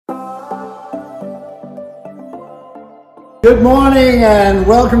Good morning and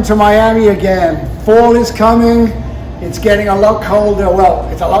welcome to Miami again. Fall is coming. It's getting a lot colder. Well,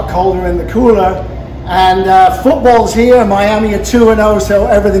 it's a lot colder in the cooler. And football's here. Miami are 2-0, so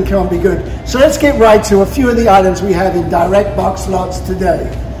everything can be good. So let's get right to a few of the items we have in direct box lots today.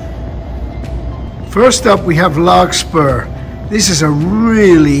 First up, we have Larkspur. This is a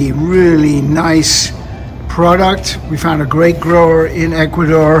really, really nice product. We found a great grower in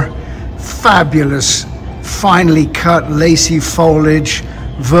Ecuador. Fabulous, finely cut, lacy foliage,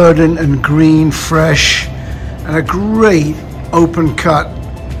 verdant and green, fresh, and a great open cut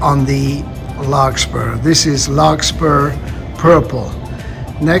on the Larkspur. This is Larkspur Purple.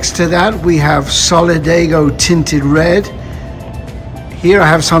 Next to that, we have Solidago Tinted Red. Here I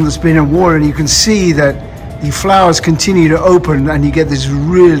have some that's been in water, and you can see that the flowers continue to open, and you get this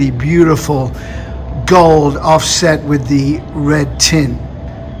really beautiful gold offset with the red tint.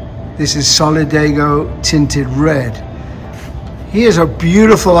 This is Solidago Tinted Red. Here's a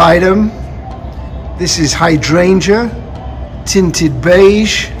beautiful item. This is Hydrangea Tinted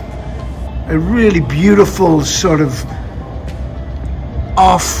Beige. A really beautiful sort of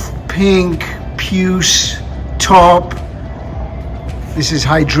off pink puce top. This is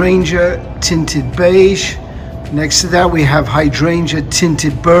Hydrangea Tinted Beige. Next to that we have Hydrangea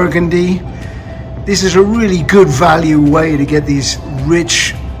Tinted Burgundy. This is a really good value way to get these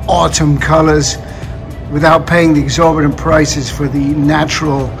rich autumn colors without paying the exorbitant prices for the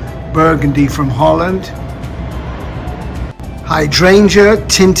natural burgundy from Holland. Hydrangea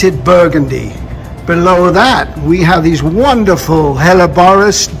Tinted Burgundy. Below that we have these wonderful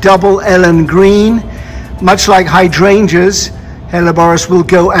Hellebores double Ellen green. Much like hydrangeas, Hellebores will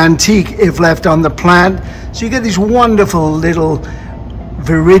go antique if left on the plant. So you get these wonderful little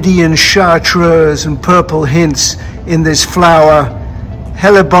viridian chartreuse and purple hints in this flower.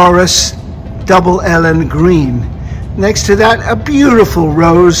 Hellebores double Ellen green. Next to that, a beautiful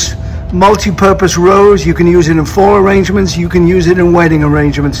rose, multi-purpose rose. You can use it in fall arrangements, you can use it in wedding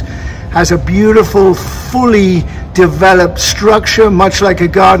arrangements. Has a beautiful, fully developed structure, much like a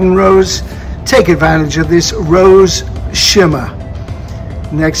garden rose. Take advantage of this rose shimmer.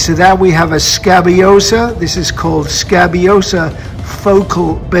 Next to that, we have a Scabiosa. This is called Scabiosa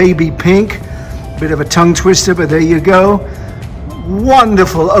Focal Baby Pink. Bit of a tongue twister, but there you go.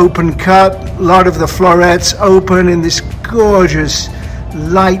 Wonderful open cut. A lot of the florets open in this gorgeous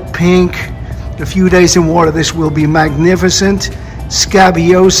light pink. A few days in water, this will be magnificent.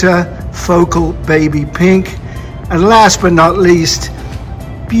 Scabiosa Focal Baby Pink. And last but not least,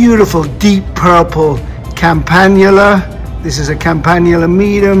 beautiful deep purple Campanula. This is a Campanula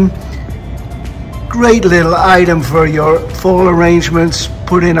medium. Great little item for your fall arrangements.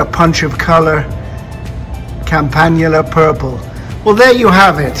 Put in a punch of color. Campanula Purple. Well, there you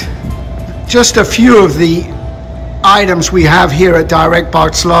have it. Just a few of the items we have here at Direct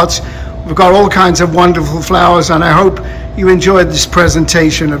Box Lots. We've got all kinds of wonderful flowers, and I hope you enjoyed this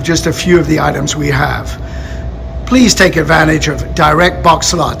presentation of just a few of the items we have. Please take advantage of Direct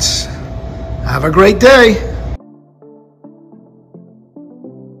Box Lots. Have a great day.